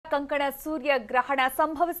ಕಂಕಣ ಸೂರ್ಯ ಗ್ರಹಣ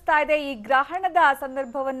ಸಂಭವಿಸ್ತಾ ಇದೆ. ಈ ಗ್ರಹಣದ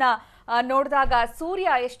ಸಂದರ್ಭವನ್ನ ನೋಡಿದಾಗ ಸೂರ್ಯ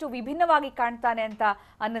ಎಷ್ಟು ವಿಭಿನ್ನವಾಗಿ ಕಾಣ್ತಾನೆ ಅಂತ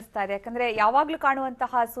ಅನ್ನಿಸ್ತಾ ಇದೆ. ಯಾಕಂದ್ರೆ ಯಾವಾಗ್ಲೂ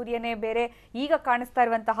ಕಾಣುವಂತಹ ಸೂರ್ಯನೇ ಬೇರೆ, ಈಗ ಕಾಣಿಸ್ತಾ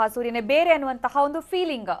ಇರುವಂತಹ ಸೂರ್ಯನೇ ಬೇರೆ ಅನ್ನುವಂತಹ ಒಂದು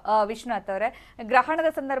ಫೀಲಿಂಗ್. ವಿಶ್ವನಾಥ್ ಅವರೇ,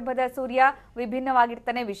 ಗ್ರಹಣದ ಸಂದರ್ಭದ ಸೂರ್ಯ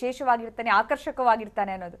ವಿಭಿನ್ನವಾಗಿರ್ತಾನೆ, ವಿಶೇಷವಾಗಿರ್ತಾನೆ,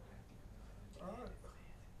 ಆಕರ್ಷಕವಾಗಿರ್ತಾನೆ ಅನ್ನೋದು.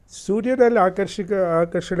 ಸೂರ್ಯನಲ್ಲಿ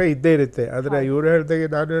ಆಕರ್ಷಣೆ ಇದ್ದೇ ಇರುತ್ತೆ. ಆದರೆ ಇವರು ಹೇಳ್ದಾಗೆ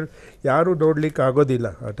ನಾನು ಯಾರೂ ನೋಡ್ಲಿಕ್ಕೆ ಆಗೋದಿಲ್ಲ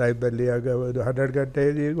ಆ ಟೈಮ್ನಲ್ಲಿ. ಆಗ ಒಂದು 12 ಗಂಟೆ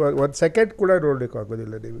ಒಂದು ಸೆಕೆಂಡ್ ಕೂಡ ನೋಡ್ಲಿಕ್ಕೆ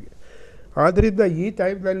ಆಗೋದಿಲ್ಲ ನಿಮಗೆ. ಆದ್ದರಿಂದ ಈ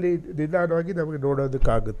ಟೈಮ್ನಲ್ಲಿ ನಿಧಾನವಾಗಿ ನಮಗೆ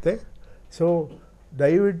ನೋಡೋದಕ್ಕಾಗುತ್ತೆ. ಸೊ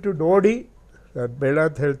ದಯವಿಟ್ಟು ನೋಡಿ, ನಾನು ಬೇಡ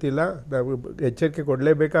ಅಂತ ಹೇಳ್ತಿಲ್ಲ, ನಾವು ಎಚ್ಚರಿಕೆ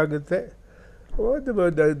ಕೊಡಲೇಬೇಕಾಗುತ್ತೆ.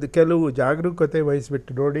 ಒಂದು ಕೆಲವು ಜಾಗರೂಕತೆ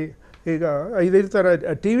ವಹಿಸ್ಬಿಟ್ಟು ನೋಡಿ. ಈಗ ಇದೇ ಥರ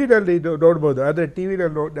ಟಿ ವಿನಲ್ಲಿ ನೋಡ್ಬೋದು, ಆದರೆ ಟಿ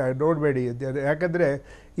ವಿನಲ್ಲಿ ನೋಡಬೇಡಿ. ಯಾಕಂದರೆ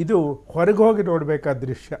ಇದು ಹೊರಗೆ ಹೋಗಿ ನೋಡಬೇಕಾದ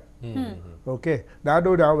ದೃಶ್ಯ. ಓಕೆ,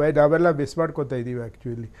 ನಾವೆಲ್ಲ ಮಿಸ್ ಮಾಡ್ಕೊತಾ ಇದ್ದೀವಿ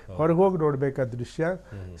ಆ್ಯಕ್ಚುಲಿ. ಹೊರಗೆ ಹೋಗಿ ನೋಡಬೇಕಾದ ದೃಶ್ಯ.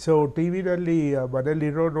 ಸೊ ಟಿ ವಿನಲ್ಲಿ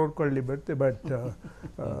ಮನೇಲಿರೋ ನೋಡ್ಕೊಳ್ಳಿ. ಬಟ್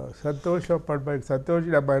ಸಂತೋಷ ಪಡ್ಬೇಕು.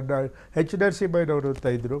 ನಮ್ಮ ಎಚ್ ನರಸಿಂಹಯ್ಯನವರು ಅಂತ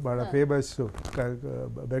ಇದ್ದರು, ಭಾಳ ಫೇಮಸ್ಸು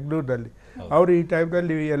ಬೆಂಗಳೂರಿನಲ್ಲಿ. ಅವರು ಈ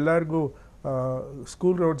ಟೈಮ್ನಲ್ಲಿ ಎಲ್ಲರಿಗೂ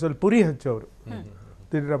ಸ್ಕೂಲ್ ಗ್ರೌಂಡ್ಸಲ್ಲಿ ಪುರಿ ಹಂಚೋರು.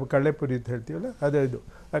 ನಮ್ಮ ಕಳ್ಳೆಪುರಿ ಅಂತ ಹೇಳ್ತೀವಲ್ಲ, ಅದೇ ಇದು.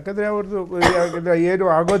 ಯಾಕಂದರೆ ಅವ್ರದ್ದು ಏನೂ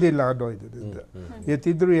ಆಗೋದಿಲ್ಲ ಅನ್ನೋ ಇದರಿಂದ,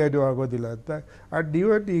 ಎತ್ತಿದ್ರೂ ಏನೂ ಆಗೋದಿಲ್ಲ ಅಂತ. ಆ್ಯಂಡ್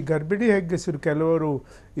ಈವನ್ ಈ ಗರ್ಭಿಣಿ ಹೆಂಗಸರು ಕೆಲವರು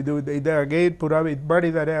ಇದಾಗೇ ಪುರಾವೆ ಇದು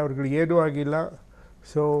ಮಾಡಿದ್ದಾರೆ, ಅವ್ರಿಗೆ ಏನೂ ಆಗಿಲ್ಲ.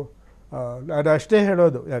 ಸೊ ನಾನು ಅಷ್ಟೇ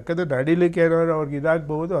ಹೇಳೋದು, ಯಾಕಂದರೆ ನಡಿಲಿಕ್ಕೆ ಏನಾದ್ರು ಅವ್ರಿಗೆ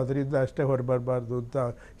ಇದಾಗಬಹುದು, ಅದರಿಂದ ಅಷ್ಟೇ ಹೊರಬರಬಾರ್ದು ಅಂತ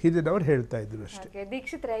ಹಿಂದಿನವ್ರು ಹೇಳ್ತಾ ಇದ್ರು ಅಷ್ಟೇ.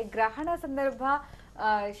 ದೀಕ್ಷಿತರೆ, ಗ್ರಹಣ ಸಂದರ್ಭ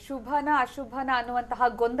ಶುಭನ ಅಶುಭನ ಅನ್ನುವಂತಹ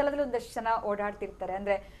ಗೊಂದಲದಲ್ಲಿ ಒಂದಷ್ಟು ಜನ ಓಡಾಡ್ತಿರ್ತಾರೆ.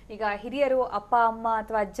 ಅಂದ್ರೆ ಈಗ ಹಿರಿಯರು, ಅಪ್ಪ ಅಮ್ಮ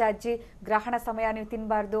ಅಥವಾ ಅಜ್ಜ ಅಜ್ಜಿ ಗ್ರಹಣ ಸಮಯ ನೀವು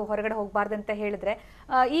ತಿನ್ನಬಾರ್ದು, ಹೊರಗಡೆ ಹೋಗಬಾರ್ದು ಅಂತ ಹೇಳಿದ್ರೆ,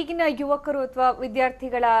 ಈಗಿನ ಯುವಕರು ಅಥವಾ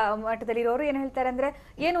ವಿದ್ಯಾರ್ಥಿಗಳ ಮಟ್ಟದಲ್ಲಿರೋರು ಏನು ಹೇಳ್ತಾರೆ ಅಂದ್ರೆ,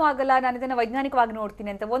 ಏನೂ ಆಗಲ್ಲ, ನಾನು ಇದನ್ನ ವೈಜ್ಞಾನಿಕವಾಗಿ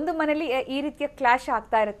ನೋಡ್ತೀನಿ ಅಂತ. ಒಂದು ಮನೆಯಲ್ಲಿ ಈ ರೀತಿಯ ಕ್ಲಾಶ್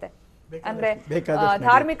ಆಗ್ತಾ ಇರುತ್ತೆ. ಅಂದ್ರೆ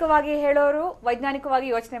ಧಾರ್ಮಿಕವಾಗಿ ಹೇಳೋರು, ವೈಜ್ಞಾನಿಕವಾಗಿ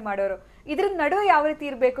ಯೋಚನೆ ಮಾಡೋರು. ಇದ್ರ ನಡುವೆ ಯಾವ ರೀತಿ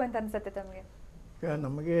ಇರಬೇಕು ಅಂತ ಅನ್ಸುತ್ತೆ ತಮಗೆ?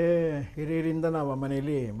 ನಮಗೆ ಹಿರಿಯರಿಂದ ನಾವು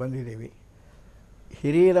ಮನೆಯಲ್ಲಿ ಬಂದಿದ್ದೀವಿ.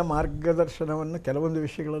 ಹಿರಿಯರ ಮಾರ್ಗದರ್ಶನವನ್ನು ಕೆಲವೊಂದು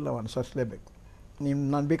ವಿಷಯಗಳಲ್ಲಿ ನಾವು ಅನುಸರಿಸಲೇಬೇಕು.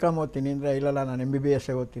 ನಾನು BCom ಓದ್ತೀನಿ ಅಂದರೆ, ಇಲ್ಲಲ್ಲ ನಾನು MBBS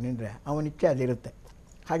ಓದ್ತೀನಿ ಅಂದರೆ ಅವನ ಇಚ್ಛೆ ಅದಿರುತ್ತೆ,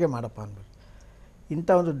 ಹಾಗೆ ಮಾಡಪ್ಪ ಅನ್ಬೋದು. ಇಂಥ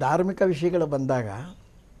ಒಂದು ಧಾರ್ಮಿಕ ವಿಷಯಗಳು ಬಂದಾಗ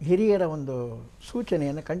ಹಿರಿಯರ ಒಂದು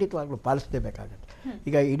ಸೂಚನೆಯನ್ನು ಖಂಡಿತವಾಗ್ಲೂ ಪಾಲಿಸಲೇಬೇಕಾಗತ್ತೆ.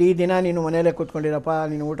 ಈಗ ಇಡೀ ದಿನ ನೀನು ಮನೆಯಲ್ಲೇ ಕೂತ್ಕೊಂಡಿರಪ್ಪ,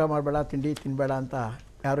 ನೀನು ಊಟ ಮಾಡಬೇಡ, ತಿಂಡಿ ತಿನ್ನಬೇಡ ಅಂತ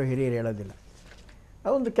ಯಾರೂ ಹಿರಿಯರು ಹೇಳೋದಿಲ್ಲ.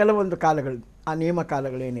 ಕೆಲವೊಂದು ಕಾಲಗಳು, ಆ ನೇಮ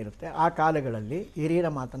ಕಾಲಗಳೇನಿರುತ್ತೆ, ಆ ಕಾಲಗಳಲ್ಲಿ ಹಿರಿಯರ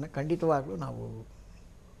ಮಾತನ್ನು ಖಂಡಿತವಾಗ್ಲೂ ನಾವು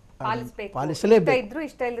ಪಾಲಿಸಲೇಬೇಕು.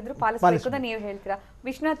 ಇಷ್ಟ ಇಲ್ಲದಿದ್ರು ಪಾಲಿಸಬೇಕು ಅಂತ ನೀವು ಹೇಳ್ತೀರಾ.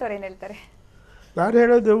 ವಿಶ್ವನಾಥ್ ಅವ್ರು ಏನು ಹೇಳ್ತಾರೆ? ನಾನು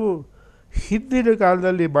ಹೇಳೋದು, ಹಿಂದಿನ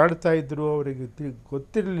ಕಾಲದಲ್ಲಿ ಮಾಡ್ತಾ ಇದ್ರು, ಅವರಿಗೆ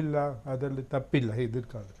ಗೊತ್ತಿರಲಿಲ್ಲ, ಅದರಲ್ಲಿ ತಪ್ಪಿಲ್ಲ ಹಿಂದಿನ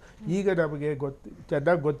ಕಾಲ. ಈಗ ನಮಗೆ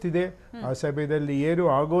ಚೆನ್ನಾಗಿ ಗೊತ್ತಿದೆ ಆ ಸಮಯದಲ್ಲಿ ಏನೂ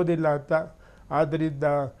ಆಗೋದಿಲ್ಲ ಅಂತ. ಆದ್ದರಿಂದ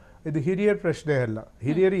ಇದು ಹಿರಿಯರ ಪ್ರಶ್ನೆ ಅಲ್ಲ.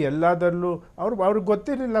 ಹಿರಿಯರು ಎಲ್ಲದರಲ್ಲೂ ಅವ್ರಿಗೆ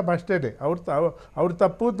ಗೊತ್ತಿರಲಿಲ್ಲ ಅಷ್ಟೇ, ಅವ್ರ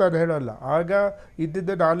ತಪ್ಪು ಅಂತ ನಾನು ಹೇಳೋಲ್ಲ. ಆಗ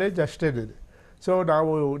ಇದ್ದಿದ್ದ ನಾಲೆಜ್ ಅಷ್ಟೇ. ಸೊ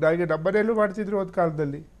ನನಗೆ ನಮ್ಮನೆಯಲ್ಲೂ ಮಾಡ್ತಿದ್ರು ಒಂದು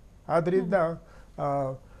ಕಾಲದಲ್ಲಿ. ಆದ್ದರಿಂದ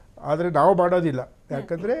ಆದರೆ ನಾವು ಮಾಡೋದಿಲ್ಲ,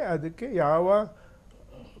 ಯಾಕಂದರೆ ಅದಕ್ಕೆ ಯಾವ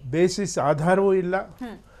ಬೇಸಿಸ್ ಆಧಾರವೂ ಇಲ್ಲ.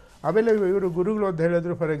 ಆಮೇಲೆ ಇವರು ಗುರುಗಳು ಅಂತ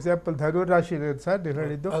ಹೇಳಿದ್ರು, ಫಾರ್ ಎಕ್ಸಾಂಪಲ್ ಧನುರಾಶಿ ಸರ್ ನೀವು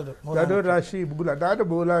ಹೇಳಿದ್ದು, ಧನುರಾಶಿ ನಾನು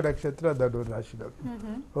ಮೂಲ ನಕ್ಷತ್ರ ಧನುರಾಶಿನವರು.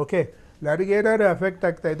 ಓಕೆ, ನನಗೇನಾದ್ರು ಎಫೆಕ್ಟ್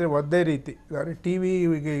ಆಗ್ತಾ ಇದ್ರೆ ಒಂದೇ ರೀತಿ, ನಾನು ಟಿ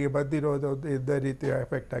ವಿಗೆ ಬಂದಿರೋದು ಒಂದೇ ರೀತಿ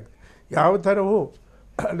ಎಫೆಕ್ಟ್ ಆಗ್ತದೆ. ಯಾವ ಥರವೂ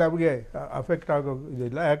ನಮಗೆ ಅಫೆಕ್ಟ್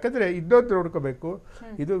ಆಗೋದಿಲ್ಲ. ಯಾಕಂದರೆ ಇನ್ನೊಂದು ನೋಡ್ಕೋಬೇಕು,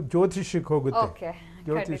 ಇದು ಜ್ಯೋತಿಷ್ಯಕ್ಕೆ ಹೋಗುತ್ತೆ.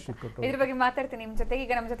 ಇದ್ರ ಬಗ್ಗೆ ಮಾತಾಡ್ತೀನಿ ನಿಮ್ಮ ಜೊತೆಗೆ.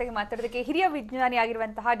 ಈಗ ನಮ್ಮ ಜೊತೆಗೆ ಮಾತಾಡೋದಕ್ಕೆ ಹಿರಿಯ ವಿಜ್ಞಾನಿ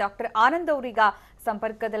ಆಗಿರುವಂತಹ ಡಾಕ್ಟರ್ ಆನಂದ್ ಅವರೀಗ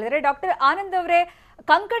ಸಂಪರ್ಕದಲ್ಲಿದ್ದಾರೆ. ಡಾಕ್ಟರ್ ಆನಂದ್ ಅವರೇ,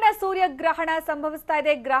 ಕಂಕಣ ಸೂರ್ಯ ಗ್ರಹಣ ಸಂಭವಿಸ್ತಾ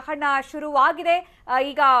ಇದೆ, ಗ್ರಹಣ ಶುರುವಾಗಿದೆ.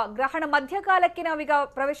 ಈಗ ಗ್ರಹಣ ಮಧ್ಯಕಾಲಕ್ಕೆ ನಾವೀಗ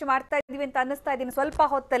ಪ್ರವೇಶ ಮಾಡ್ತಾ ಇದೀವಿ ಅಂತ ಅನ್ನಿಸ್ತಾ ಇದ್ದೀನಿ ಸ್ವಲ್ಪ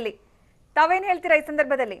ಹೊತ್ತಲ್ಲಿ. ತಾವೇನು ಹೇಳ್ತೀರಾ ಈ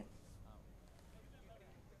ಸಂದರ್ಭದಲ್ಲಿ?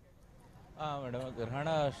 ಮೇಡಮ್, ಗ್ರಹಣ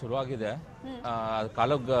ಶುರುವಾಗಿದೆ.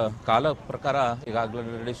 ಕಾಲ ಪ್ರಕಾರ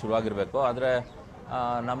ಈಗಾಗಲೇ ಶುರುವಾಗಿರಬೇಕು. ಆದರೆ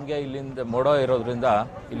ನಮಗೆ ಇಲ್ಲಿಂದ ಮೋಡ ಇರೋದ್ರಿಂದ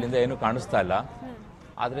ಇಲ್ಲಿಂದ ಏನೂ ಕಾಣಿಸ್ತಾ ಇಲ್ಲ.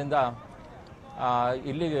 ಆದ್ದರಿಂದ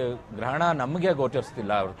ಇಲ್ಲಿ ಗ್ರಹಣ ನಮಗೆ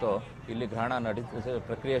ಗೋಚರಿಸ್ತಿಲ್ಲ ಹೊರತು ಇಲ್ಲಿ ಗ್ರಹಣ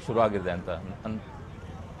ಪ್ರಕ್ರಿಯೆ ಶುರುವಾಗಿದೆ ಅಂತ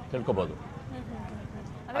ತಿಳ್ಕೊಬೋದು.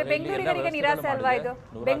 ಬೆಂಗಳೂರಿಗರಿಗೆ ನಿರಾಸೆ ಅಲ್ವಾ ಇದು?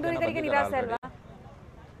 ಬೆಂಗಳೂರಿಗರಿಗೆ ನಿರಾಸೆ ಅಲ್ವಾ?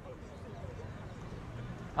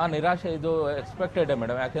 ನಿರಾಶೆ ಇದು ಎಕ್ಸ್ಪೆಕ್ಟೆಡ್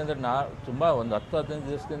ಮೇಡಮ್. ಯಾಕೆಂದರೆ ತುಂಬ ಒಂದು 10-15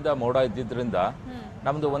 ದಿವಸದಿಂದ ಮೋಡ ಇದ್ದಿದ್ದರಿಂದ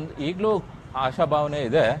ನಮ್ಮದು ಈಗಲೂ ಆಶಾಭಾವನೆ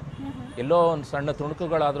ಇದೆ. ಎಲ್ಲೋ ಒಂದು ಸಣ್ಣ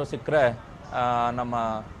ತುಣುಕುಗಳಾದರೂ ಸಿಕ್ಕರೆ ನಮ್ಮ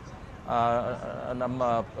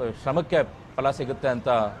ಶ್ರಮಕ್ಕೆ ಫಲ ಸಿಗುತ್ತೆ ಅಂತ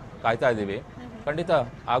ಕಾಯ್ತಾ ಇದ್ದೀವಿ. ಖಂಡಿತ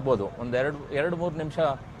ಆಗ್ಬೋದು. ಒಂದು 2-3 ನಿಮಿಷ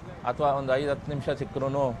ಅಥವಾ ಒಂದು 5-10 ನಿಮಿಷ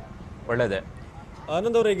ಸಿಕ್ಕರೂ ಒಳ್ಳೆಯದೇ.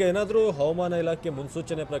 ಆನಂದ್ ಅವರಿಗೆ ಏನಾದರೂ ಹವಾಮಾನ ಇಲಾಖೆ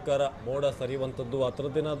ಮುನ್ಸೂಚನೆ ಪ್ರಕಾರ ಮೋಡ ಸರಿಯುವಂಥದ್ದು ಆ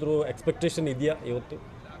ಥರದ್ದೇನಾದರೂ ಎಕ್ಸ್ಪೆಕ್ಟೇಷನ್ ಇದೆಯಾ ಇವತ್ತು?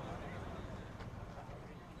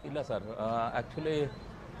 ಇಲ್ಲ ಸರ್, ಆ್ಯಕ್ಚುಲಿ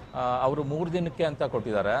ಅವರು 3 ದಿನಕ್ಕೆ ಅಂತ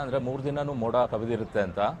ಕೊಟ್ಟಿದ್ದಾರೆ, ಅಂದರೆ 3 ದಿನನೂ ಮೋಡ ಕವಿದಿರುತ್ತೆ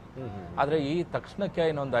ಅಂತ. ಆದರೆ ಈ ತಕ್ಷಣಕ್ಕೆ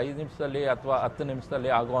ಇನ್ನೊಂದು 5 ನಿಮಿಷದಲ್ಲಿ ಅಥವಾ 10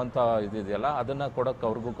 ನಿಮಿಷದಲ್ಲಿ ಆಗುವಂಥ ಇದೆಯಲ್ಲ, ಅದನ್ನು ಕೊಡೋಕ್ಕೆ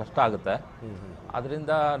ಅವ್ರಿಗೂ ಕಷ್ಟ ಆಗುತ್ತೆ.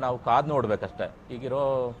 ಅದರಿಂದ ನಾವು ಕಾದು ನೋಡಬೇಕಷ್ಟೆ. ಈಗಿರೋ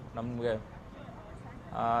ನಮಗೆ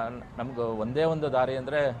ಒಂದೇ ಒಂದು ದಾರಿ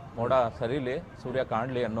ಅಂದರೆ ಮೋಡ ಸರಿಲಿ, ಸೂರ್ಯ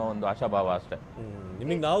ಕಾಣಲಿ ಅನ್ನೋ ಒಂದು ಆಶಾಭಾವ ಅಷ್ಟೇ.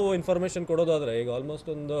 ನಿಮಗೆ ನಾವು ಇನ್ಫಾರ್ಮೇಷನ್ ಕೊಡೋದಾದರೆ ಈಗ ಆಲ್ಮೋಸ್ಟ್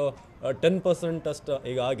ಒಂದು 10% ಅಷ್ಟು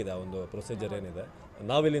ಈಗ ಆಗಿದೆ ಒಂದು ಪ್ರೊಸೀಜರ್ ಏನಿದೆ.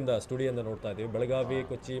 ನಾವಿಲ್ಲಿಂದ ಸ್ಟುಡಿಯೋದಿಂದ ನೋಡ್ತಾ ಇದ್ದೀವಿ, ಬೆಳಗಾವಿ,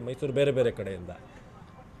 ಕೊಚ್ಚಿ, ಮೈಸೂರು ಬೇರೆ ಬೇರೆ ಕಡೆಯಿಂದ.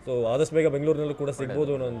 ಸೊ ಆದಷ್ಟು ಬೇಗ ಬೆಂಗಳೂರಿನಲ್ಲೂ ಕೂಡ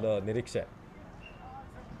ಸಿಗ್ಬೋದು ಅನ್ನೋ ಒಂದು ನಿರೀಕ್ಷೆ.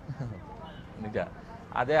 ನಿಜ,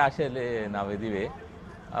 ಅದೇ ಆಶೆಯಲ್ಲಿ ನಾವಿದ್ದೀವಿ.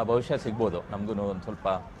 ಭವಿಷ್ಯ ಸಿಗ್ಬೋದು, ನಮಗೂ ಒಂದು ಸ್ವಲ್ಪ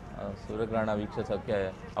ಸೂರ್ಯಗ್ರಹಣ ವೀಕ್ಷಿಸೋಕ್ಕೆ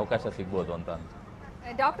ಅವಕಾಶ ಸಿಗ್ಬೋದು ಅಂತ.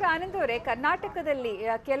 ಡಾಕ್ಟರ್ ಆನಂದ್ ಅವರೇ, ಕರ್ನಾಟಕದಲ್ಲಿ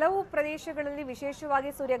ಕೆಲವು ಪ್ರದೇಶಗಳಲ್ಲಿ ವಿಶೇಷವಾಗಿ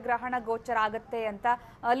ಸೂರ್ಯಗ್ರಹಣ ಗೋಚರ ಆಗುತ್ತೆ ಅಂತ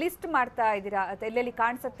ಲಿಸ್ಟ್ ಮಾಡ್ತಾ ಇದ್ದೀರಾ, ಎಲ್ಲೆಲ್ಲಿ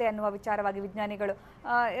ಕಾಣಿಸುತ್ತೆ ಅನ್ನುವ ವಿಚಾರವಾಗಿ ವಿಜ್ಞಾನಿಗಳು.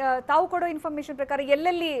 ತಾವು ಕೊಡೋ ಇನ್ಫಾರ್ಮೇಶನ್ ಪ್ರಕಾರ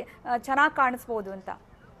ಎಲ್ಲೆಲ್ಲಿ ಚೆನ್ನಾಗಿ ಕಾಣಿಸ್ಬೋದು ಅಂತ?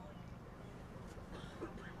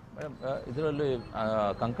 ಮೇಡಮ್, ಇದರಲ್ಲಿ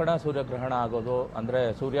ಕಂಕಣ ಸೂರ್ಯಗ್ರಹಣ ಆಗೋದು ಅಂದರೆ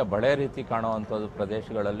ಸೂರ್ಯ ಬಳೆ ರೀತಿ ಕಾಣುವಂಥದ್ದು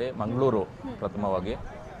ಪ್ರದೇಶಗಳಲ್ಲಿ ಮಂಗಳೂರು ಪ್ರಥಮವಾಗಿ,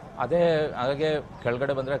 ಹಾಗೆ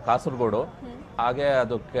ಕೆಳಗಡೆ ಬಂದರೆ ಕಾಸರಗೋಡು, ಹಾಗೆ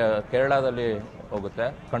ಅದು ಕೇರಳದಲ್ಲಿ ಹೋಗುತ್ತೆ,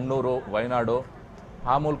 ಕಣ್ಣೂರು, ವಯನಾಡು,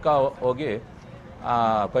 ಆ ಮೂಲಕ ಹೋಗಿ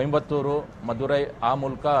ಕೊಯಂಬತ್ತೂರು, ಮಧುರೈ, ಆ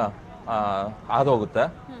ಮೂಲಕ ಹಾದೋಗುತ್ತೆ.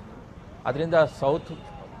 ಅದರಿಂದ ಸೌತ್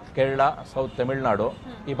ಕೇರಳ, ಸೌತ್ ತಮಿಳುನಾಡು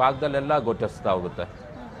ಈ ಭಾಗದಲ್ಲೆಲ್ಲ ಗೋಚರಿಸ್ತಾ ಹೋಗುತ್ತೆ.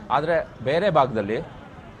 ಆದರೆ ಬೇರೆ ಭಾಗದಲ್ಲಿ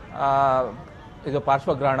ಇದು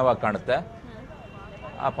ಪಾರ್ಶ್ವಗ್ರಹಣವಾಗಿ ಕಾಣುತ್ತೆ.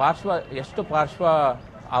 ಆ ಎಷ್ಟು ಪಾರ್ಶ್ವ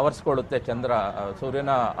ಆವರಿಸ್ಕೊಳ್ಳುತ್ತೆ,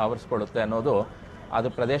 ಸೂರ್ಯನ ಆವರಿಸ್ಕೊಳ್ಳುತ್ತೆ ಅನ್ನೋದು ಅದು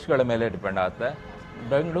ಪ್ರದೇಶಗಳ ಮೇಲೆ ಡಿಪೆಂಡ್ ಆಗುತ್ತೆ.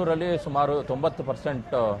 ಬೆಂಗಳೂರಲ್ಲಿ ಸುಮಾರು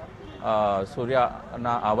 90% ಸೂರ್ಯನ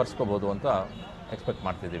ಆವರಿಸ್ಕೋಬೋದು ಅಂತ ಎಕ್ಸ್ಪೆಕ್ಟ್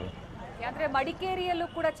ಮಾಡ್ತಿದ್ದೀವಿ. ಅಂದರೆ ಮಡಿಕೇರಿಯಲ್ಲೂ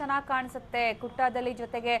ಕೂಡ ಚೆನ್ನಾಗಿ ಕಾಣಿಸುತ್ತೆ, ಕುಟ್ಟಾದಲ್ಲಿ,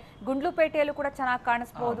 ಜೊತೆಗೆ ಗುಂಡ್ಲುಪೇಟೆಯಲ್ಲೂ ಕೂಡ ಚೆನ್ನಾಗಿ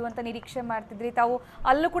ಕಾಣಿಸ್ಬೋದು ಅಂತ ನಿರೀಕ್ಷೆ ಮಾಡ್ತಿದ್ರಿ ತಾವು.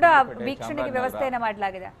 ಅಲ್ಲೂ ಕೂಡ ವೀಕ್ಷಣೆಗೆ ವ್ಯವಸ್ಥೆಯನ್ನು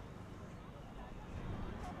ಮಾಡಲಾಗಿದೆ.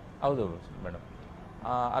 ಹೌದು ಮೇಡಮ್,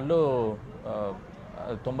 ಅಲ್ಲೂ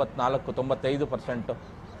 94-95%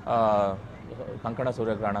 ಕಂಕಣ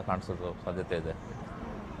ಸೂರ್ಯಗ್ರಹಣ ಕಾಣಿಸೋದು ಸಾಧ್ಯತೆ ಇದೆ.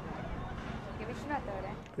 ವಿಶ್ವನಾಥ್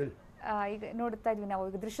ಅವರೇ, ಈಗ ನೋಡ್ತಾ ಇದ್ವಿ ನಾವು,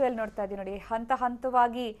 ಈಗ ದೃಶ್ಯದಲ್ಲಿ ನೋಡ್ತಾ ಇದ್ವಿ ನೋಡಿ, ಹಂತ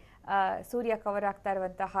ಹಂತವಾಗಿ ಸೂರ್ಯ ಕವರ್ ಆಗ್ತಾ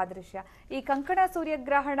ಇರುವಂತಹ ದೃಶ್ಯ. ಈ ಕಂಕಣ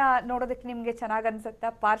ಸೂರ್ಯಗ್ರಹಣ ನೋಡೋದಕ್ಕೆ ನಿಮ್ಗೆ ಚೆನ್ನಾಗಿ ಅನ್ಸುತ್ತಾ?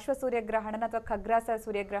 ಪಾರ್ಶ್ವ ಸೂರ್ಯಗ್ರಹಣನ ಅಥವಾ ಖಗ್ರಾಸ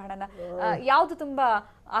ಸೂರ್ಯಗ್ರಹಣನ ಯಾವ್ದು ತುಂಬಾ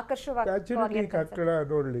ಆಕರ್ಷವಾಗಿ? ಕಂಕಣ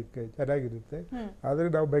ನೋಡ್ಲಿಕ್ಕೆ ಚೆನ್ನಾಗಿರುತ್ತೆ, ಆದ್ರೆ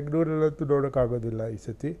ನಾವು ಬೆಂಗಳೂರಲ್ಲಂತೂ ನೋಡಕ್ ಆಗೋದಿಲ್ಲ ಈ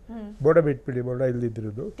ಸತಿ. ಮೋಡ ಬಿಟ್ಬಿಡಿ, ಮೋಡ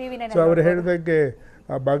ಇಲ್ಲಿದ್ರು. ಸೊ ಅವ್ರು ಹೇಳಿದಂಗೆ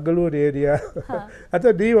ಆ ಮಂಗಳೂರು ಏರಿಯಾ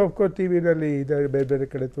ಅಥವಾ ನೀವು ಅಫ್ಕೋರ್ಸ್ ಟಿವಿನಲ್ಲಿ ಬೇರೆ ಬೇರೆ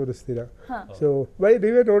ಕಡೆ ತೋರಿಸ್ತೀರಾ. ಸೊ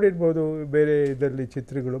ನೀವೇ ನೋಡಿರ್ಬೋದು ಬೇರೆ ಇದರಲ್ಲಿ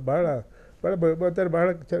ಚಿತ್ರಗಳು. ಭಾಳ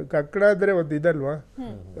ಕಂಕಣ ಅಂದರೆ ಒಂದು ಇದಲ್ವಾ,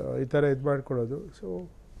 ಈ ಥರ ಇದು ಮಾಡ್ಕೊಳ್ಳೋದು. ಸೊ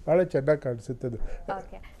ಭಾಳ ಚೆನ್ನಾಗಿ ಕಾಣಿಸುತ್ತೆ ಅದು.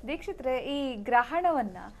 ದೀಕ್ಷಿತ್ರೆ, ಈ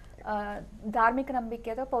ಗ್ರಹಣವನ್ನ ಧಾರ್ಮಿಕ ನಂಬಿಕೆ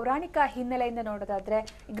ಅಥವಾ ಪೌರಾಣಿಕ ಹಿನ್ನೆಲೆಯಿಂದ ನೋಡೋದಾದ್ರೆ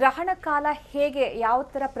ಗ್ರಹಣ ಕಾಲ ಹೇಗೆ, ಯಾವ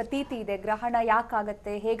ಥರ ಪ್ರತೀತಿ ಇದೆ, ಗ್ರಹಣ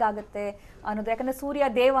ಯಾಕಾಗತ್ತೆ, ಹೇಗಾಗತ್ತೆ ಅನ್ನೋದು? ಯಾಕಂದ್ರೆ ಸೂರ್ಯ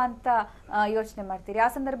ದೇವ ಅಂತ ಯೋಚನೆ ಮಾಡ್ತೀರಿ, ಆ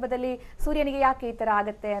ಸಂದರ್ಭದಲ್ಲಿ ಸೂರ್ಯನಿಗೆ ಯಾಕೆ ಈ ಥರ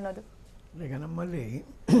ಆಗತ್ತೆ ಅನ್ನೋದು ಈಗ ನಮ್ಮಲ್ಲಿ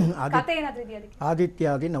ಕಥೆ ಏನಾದರೂ ಇದೆಯಾ?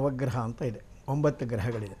 ಆದಿತ್ಯಾದಿ ನವಗ್ರಹ ಅಂತ ಇದೆ, 9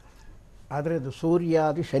 ಗ್ರಹಗಳಿದೆ. ಆದರೆ ಅದು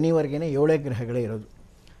ಸೂರ್ಯಾದಿ ಶನಿವರೆಗೇ 7 ಗ್ರಹಗಳೇ ಇರೋದು.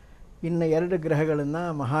 ಇನ್ನು 2 ಗ್ರಹಗಳನ್ನು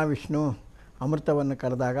ಮಹಾವಿಷ್ಣು ಅಮೃತವನ್ನು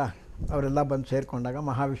ಕರೆದಾಗ ಅವರೆಲ್ಲ ಬಂದು ಸೇರಿಕೊಂಡಾಗ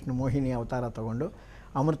ಮಹಾವಿಷ್ಣು ಮೋಹಿನಿ ಅವತಾರ ತಗೊಂಡು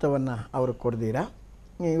ಅಮೃತವನ್ನು ಅವರು ಕೊಡ್ದಿರ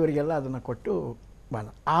ಇವರಿಗೆಲ್ಲ ಅದನ್ನು ಕೊಟ್ಟು ಬಾಳ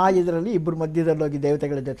ಆ ಇದರಲ್ಲಿ ಇಬ್ಬರು ಮಧ್ಯದಲ್ಲಿ ಹೋಗಿ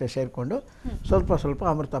ದೇವತೆಗಳ ಜೊತೆ ಸೇರಿಕೊಂಡು ಸ್ವಲ್ಪ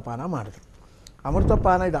ಅಮೃತಪಾನ ಮಾಡಿದ್ರು.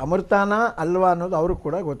 ಅಮೃತಪಾನ ಇದು ಅಮೃತಾನ ಅಲ್ವಾ ಅನ್ನೋದು ಅವರು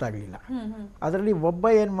ಕೂಡ ಗೊತ್ತಾಗಲಿಲ್ಲ. ಅದರಲ್ಲಿ ಒಬ್ಬ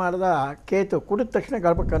ಏನು ಮಾಡ್ದ, ಕೇತು ಕುಡಿದ ತಕ್ಷಣ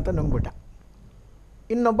ಗರ್ಭಕ್ಕಂತ ನುಂಗ್ಬಿಟ್ಟ,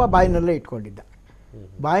 ಇನ್ನೊಬ್ಬ ಬಾಯಿನಲ್ಲೇ ಇಟ್ಕೊಂಡಿದ್ದ.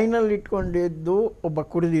 ಬಾಯಿನಲ್ಲಿ ಇಟ್ಕೊಂಡಿದ್ದು ಒಬ್ಬ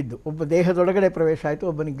ಕುಡಿದಿದ್ದು, ಒಬ್ಬ ದೇಹದೊಳಗಡೆ ಪ್ರವೇಶ ಆಯಿತು,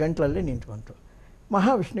 ಒಬ್ಬನಿಗೆ ಗಂಟ್ಲಲ್ಲೇ ನಿಂತ್ಕೊಂತು.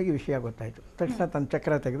 ಮಹಾವಿಷ್ಣುವಿಗೆ ವಿಷಯ ಗೊತ್ತಾಯಿತು, ತಕ್ಷಣ ತನ್ನ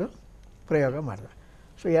ಚಕ್ರ ತೆಗೆದು ಪ್ರಯೋಗ ಮಾಡಿದ.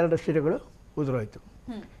 ಸೊ 2 ಶಿರಗಳು ಉದುರೋಯ್ತು.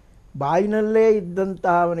 ಬಾಯಿನಲ್ಲೇ ಇದ್ದಂಥ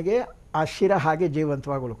ಅವನಿಗೆ ಆ ಶಿರ ಹಾಗೆ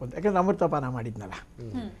ಜೀವಂತವಾಗಿ ಉಳ್ಕೊಂತು, ಯಾಕಂದರೆ ಅಮೃತಪಾನ ಮಾಡಿದ್ನಲ್ಲ.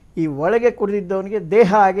 ಈ ಒಳಗೆ ಕುಡಿದಿದ್ದವನಿಗೆ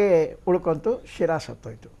ದೇಹ ಹಾಗೆ ಉಳ್ಕೊಂತು, ಶಿರ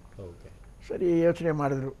ಸತ್ತೋಯ್ತು. ಸರಿ ಯೋಚನೆ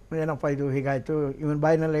ಮಾಡಿದ್ರು, ಏನಪ್ಪ ಇದು ಹೀಗಾಯಿತು, ಇವನ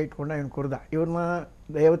ಬಾಯಿನಲ್ಲೇ ಇಟ್ಕೊಂಡ, ಇವನು ಕುಡ್ದ, ಇವ್ರನ್ನ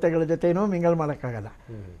ದೇವತೆಗಳ ಜೊತೆನೂ ಮಿಂಗಲ್ ಮಾಡೋಕ್ಕಾಗಲ್ಲ,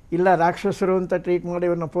 ಇಲ್ಲ ರಾಕ್ಷಸರು ಅಂತ ಟ್ರೀಟ್ ಮಾಡಿ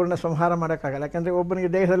ಇವ್ರನ್ನ ಪೂರ್ಣ ಸಂಹಾರ ಮಾಡೋಕ್ಕಾಗಲ್ಲ, ಯಾಕಂದರೆ ಒಬ್ಬನಿಗೆ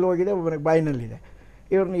ದೇಹದಲ್ಲಿ ಹೋಗಿದೆ, ಒಬ್ಬನಿಗೆ ಬಾಯಿನಲ್ಲಿದೆ,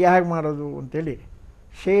 ಇವ್ರನ್ನ ಹೇಗೆ ಮಾಡೋದು ಅಂತೇಳಿ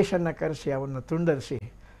ಶೇಷನ ಕರೆಸಿ ಅವನ್ನು ತುಂಡರಿಸಿ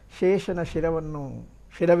ಶೇಷನ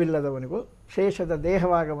ಶಿರವಿಲ್ಲದವನಿಗೂ ಶೇಷದ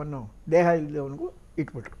ದೇಹಭಾಗವನ್ನು ದೇಹ ಇಲ್ಲದವನಿಗೂ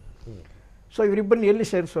ಇಟ್ಬಿಟ್ರು. ಸೊ ಇವರಿಬ್ಬರನ್ನ ಎಲ್ಲಿ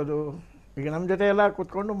ಸೇರಿಸೋದು? ಈಗ ನಮ್ಮ ಜೊತೆ ಎಲ್ಲ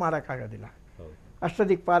ಕೂತ್ಕೊಂಡು ಮಾಡೋಕ್ಕಾಗೋದಿಲ್ಲ.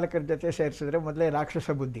 ಅಷ್ಟದಿಕ್ಪಾಲಕರ ಜೊತೆ ಸೇರಿಸಿದ್ರೆ ಮೊದಲೇ ರಾಕ್ಷಸ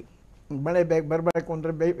ಬುದ್ಧಿ, ಮಳೆ ಬರಬೇಕು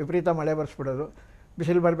ಅಂದರೆ ವಿಪರೀತ ಮಳೆ ಬರ್ಸ್ಬಿಡೋದು,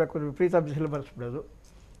 ಬಿಸಿಲು ಬರಬೇಕು ಅಂದರೆ ವಿಪರೀತ ಬಿಸಿಲು ಬರ್ಸ್ಬಿಡೋದು,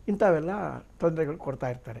 ಇಂಥವೆಲ್ಲ ತೊಂದರೆಗಳು ಕೊಡ್ತಾ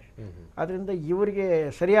ಇರ್ತಾರೆ. ಅದರಿಂದ ಇವರಿಗೆ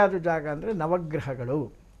ಸರಿಯಾದ ಜಾಗ ಅಂದರೆ ನವಗ್ರಹಗಳು.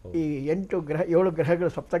 ಈ 7 ಗ್ರಹಗಳು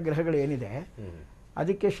ಸಪ್ತಗ್ರಹಗಳು ಏನಿದೆ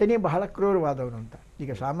ಅದಕ್ಕೆ ಶನಿ ಬಹಳ ಕ್ರೂರವಾದವನು ಅಂತ.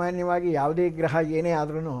 ಈಗ ಸಾಮಾನ್ಯವಾಗಿ ಯಾವುದೇ ಗ್ರಹ ಏನೇ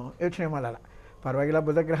ಆದ್ರೂ ಯೋಚನೆ ಮಾಡಲ್ಲ, ಪರವಾಗಿಲ್ಲ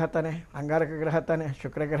ಬುಧ ಗ್ರಹ ತಾನೆ, ಅಂಗಾರಕ ಗ್ರಹ ತಾನೆ,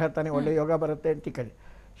 ಶುಕ್ರ ಗ್ರಹ ತಾನೆ, ಒಳ್ಳೆ ಯೋಗ ಬರುತ್ತೆ ಅಂತ ಕಲಿ.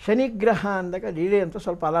 ಶನಿ ಗ್ರಹ ಅಂದಾಗ ಲೀಲೆ ಅಂತ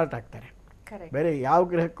ಸ್ವಲ್ಪ ಅಲರ್ಟ್ ಆಗ್ತಾರೆ, ಬೇರೆ ಯಾವ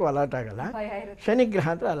ಗ್ರಹಕ್ಕೂ ಅಲರ್ಟ್ ಆಗಲ್ಲ, ಶನಿ ಗ್ರಹ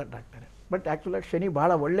ಅಂತ ಅಲರ್ಟ್ ಆಗ್ತಾರೆ. ಬಟ್ ಆ್ಯಕ್ಚುಲಾಗಿ ಶನಿ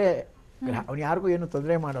ಭಾಳ ಒಳ್ಳೆ ಗ್ರಹ, ಅವನು ಯಾರಿಗೂ ಏನು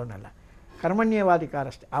ತೊಂದರೆ ಮಾಡೋನಲ್ಲ, ಕರ್ಮಣ್ಯವಾಧಿಕಾರ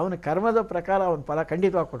ಅಷ್ಟೇ. ಅವನ ಕರ್ಮದ ಪ್ರಕಾರ ಅವನ ಫಲ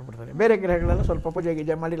ಖಂಡಿತವಾಗಿ ಕೊಟ್ಬಿಡ್ತಾನೆ. ಬೇರೆ ಗ್ರಹಗಳೆಲ್ಲ ಸ್ವಲ್ಪ ಪೂಜೆ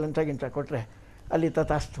ಗೀಜೆ ಮಾಡಿ ಲಂಚ ಗಿಂಚ ಕೊಟ್ಟರೆ ಅಲ್ಲಿ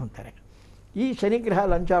ತಥಾಸ್ತು ಅಂತಾರೆ. ಈ ಶನಿಗ್ರಹ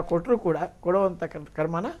ಲಂಚ ಕೊಟ್ಟರೂ ಕೂಡ ಕೊಡುವಂಥ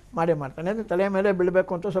ಕರ್ಮನ ಮಾಡೇ ಮಾಡ್ತಾನೆ. ಅಂದರೆ ತಲೆ ಮೇಲೆ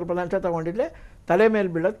ಬೀಳಬೇಕು ಅಂತ ಸ್ವಲ್ಪ ಲಂಚ ತೊಗೊಂಡಿದ್ಲೆ ತಲೆ ಮೇಲೆ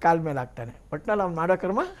ಬೀಳೋದು ಕಾಲ ಮೇಲೆ ಆಗ್ತಾನೆ, ಒಟ್ಟಿನಲ್ಲಿ ಅವ್ನು ಮಾಡೋ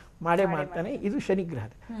ಕರ್ಮ ಮಾಡೇ ಮಾಡ್ತಾನೆ. ಇದು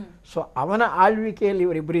ಶನಿಗ್ರಹದ. ಸೊ ಅವನ ಆಳ್ವಿಕೆಯಲ್ಲಿ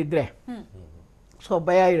ಇವರಿಬ್ಬರು ಇದ್ದರೆ ಸೊ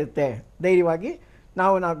ಭಯ ಇರುತ್ತೆ. ಧೈರ್ಯವಾಗಿ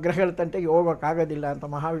ನಾವು ಗ್ರಹಗಳ ತಂಟೆಗೆ ಹೋಗೋಕ್ಕಾಗೋದಿಲ್ಲ ಅಂತ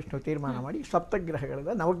ಮಹಾವಿಷ್ಣು ತೀರ್ಮಾನ ಮಾಡಿ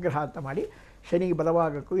ಸಪ್ತಗ್ರಹಗಳದ ನವಗ್ರಹ ಅಂತ ಮಾಡಿ ಶನಿಗೆ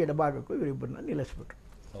ಬಲಭಾಗಕ್ಕೂ ಎಡಭಾಗಕ್ಕೂ ಇವರಿಬ್ಬರನ್ನ ನಿಲ್ಲಿಸ್ಬಿಟ್ರು.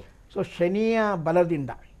 ಸೊ ಶನಿಯ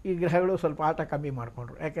ಬಲದಿಂದ ಈ ಗ್ರಹಗಳು ಸ್ವಲ್ಪ ಆಟ ಕಮ್ಮಿ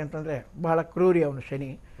ಮಾಡಿಕೊಂಡ್ರು. ಯಾಕೆಂತಂದರೆ ಬಹಳ ಕ್ರೂರಿ ಅವನು ಶನಿ,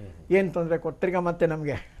 ಏನು ತೊಂದರೆ ಕೊಟ್ಟರಿಗ ಮತ್ತೆ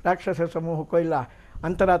ನಮಗೆ ರಾಕ್ಷಸ ಸಮೂಹಕ್ಕೋ ಇಲ್ಲ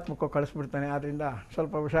ಅಂತರಾತ್ಮಕ್ಕೋ ಕಳಿಸ್ಬಿಡ್ತಾನೆ. ಆದ್ದರಿಂದ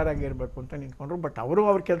ಸ್ವಲ್ಪ ಹುಷಾರಾಗಿ ಇರಬೇಕು ಅಂತ ನಿಂತ್ಕೊಂಡ್ರು. ಬಟ್ ಅವರು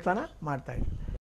ಅವ್ರ ಕೆಲಸನ ಮಾಡ್ತಾಯಿದ್ರು.